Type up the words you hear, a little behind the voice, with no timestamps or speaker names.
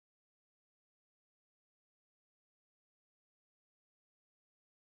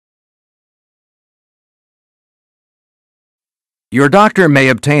Your doctor may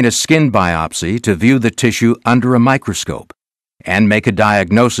obtain a skin biopsy to view the tissue under a microscope and make a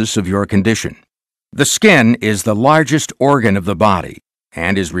diagnosis of your condition. The skin is the largest organ of the body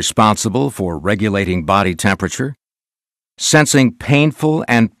and is responsible for regulating body temperature, sensing painful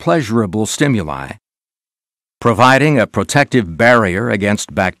and pleasurable stimuli, providing a protective barrier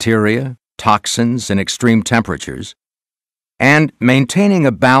against bacteria, toxins, and extreme temperatures, and maintaining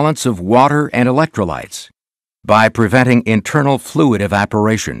a balance of water and electrolytes by preventing internal fluid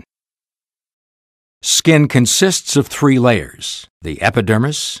evaporation. Skin consists of 3 layers: the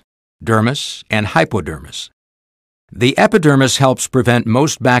epidermis, dermis, and hypodermis. The epidermis helps prevent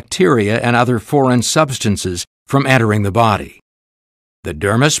most bacteria and other foreign substances from entering the body. The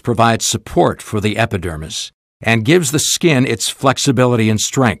dermis provides support for the epidermis and gives the skin its flexibility and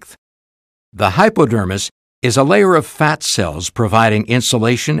strength. The hypodermis is a layer of fat cells providing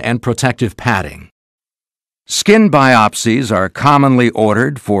insulation and protective padding. Skin biopsies are commonly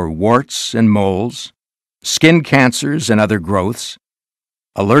ordered for warts and moles, skin cancers and other growths,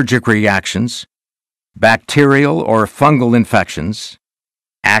 allergic reactions, bacterial or fungal infections,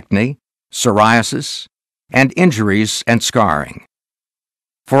 acne, psoriasis, and injuries and scarring.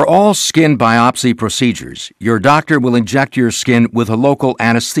 For all skin biopsy procedures, your doctor will inject your skin with a local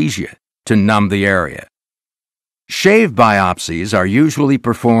anesthesia to numb the area. Shave biopsies are usually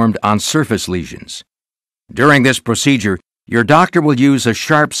performed on surface lesions. During this procedure, your doctor will use a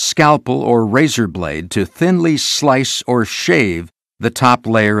sharp scalpel or razor blade to thinly slice or shave the top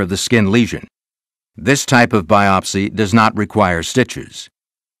layer of the skin lesion. This type of biopsy does not require stitches.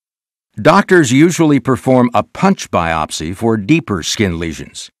 Doctors usually perform a punch biopsy for deeper skin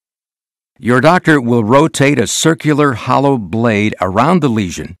lesions. Your doctor will rotate a circular hollow blade around the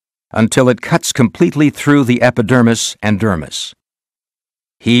lesion until it cuts completely through the epidermis and dermis.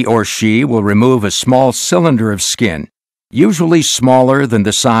 He or she will remove a small cylinder of skin, usually smaller than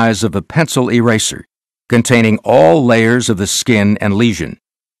the size of a pencil eraser, containing all layers of the skin and lesion.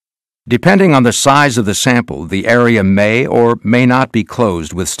 Depending on the size of the sample, the area may or may not be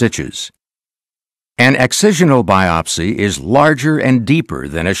closed with stitches. An excisional biopsy is larger and deeper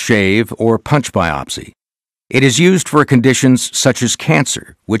than a shave or punch biopsy. It is used for conditions such as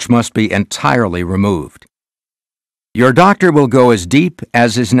cancer, which must be entirely removed. Your doctor will go as deep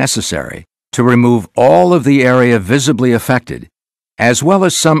as is necessary to remove all of the area visibly affected, as well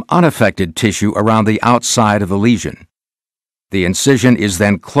as some unaffected tissue around the outside of the lesion. The incision is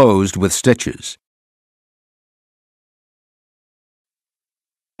then closed with stitches.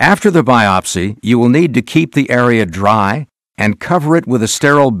 After the biopsy, you will need to keep the area dry and cover it with a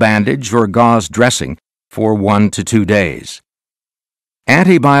sterile bandage or gauze dressing for 1 to 2 days.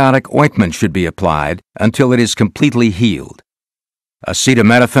 Antibiotic ointment should be applied until it is completely healed.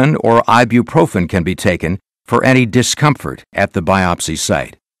 Acetaminophen or ibuprofen can be taken for any discomfort at the biopsy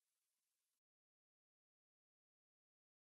site.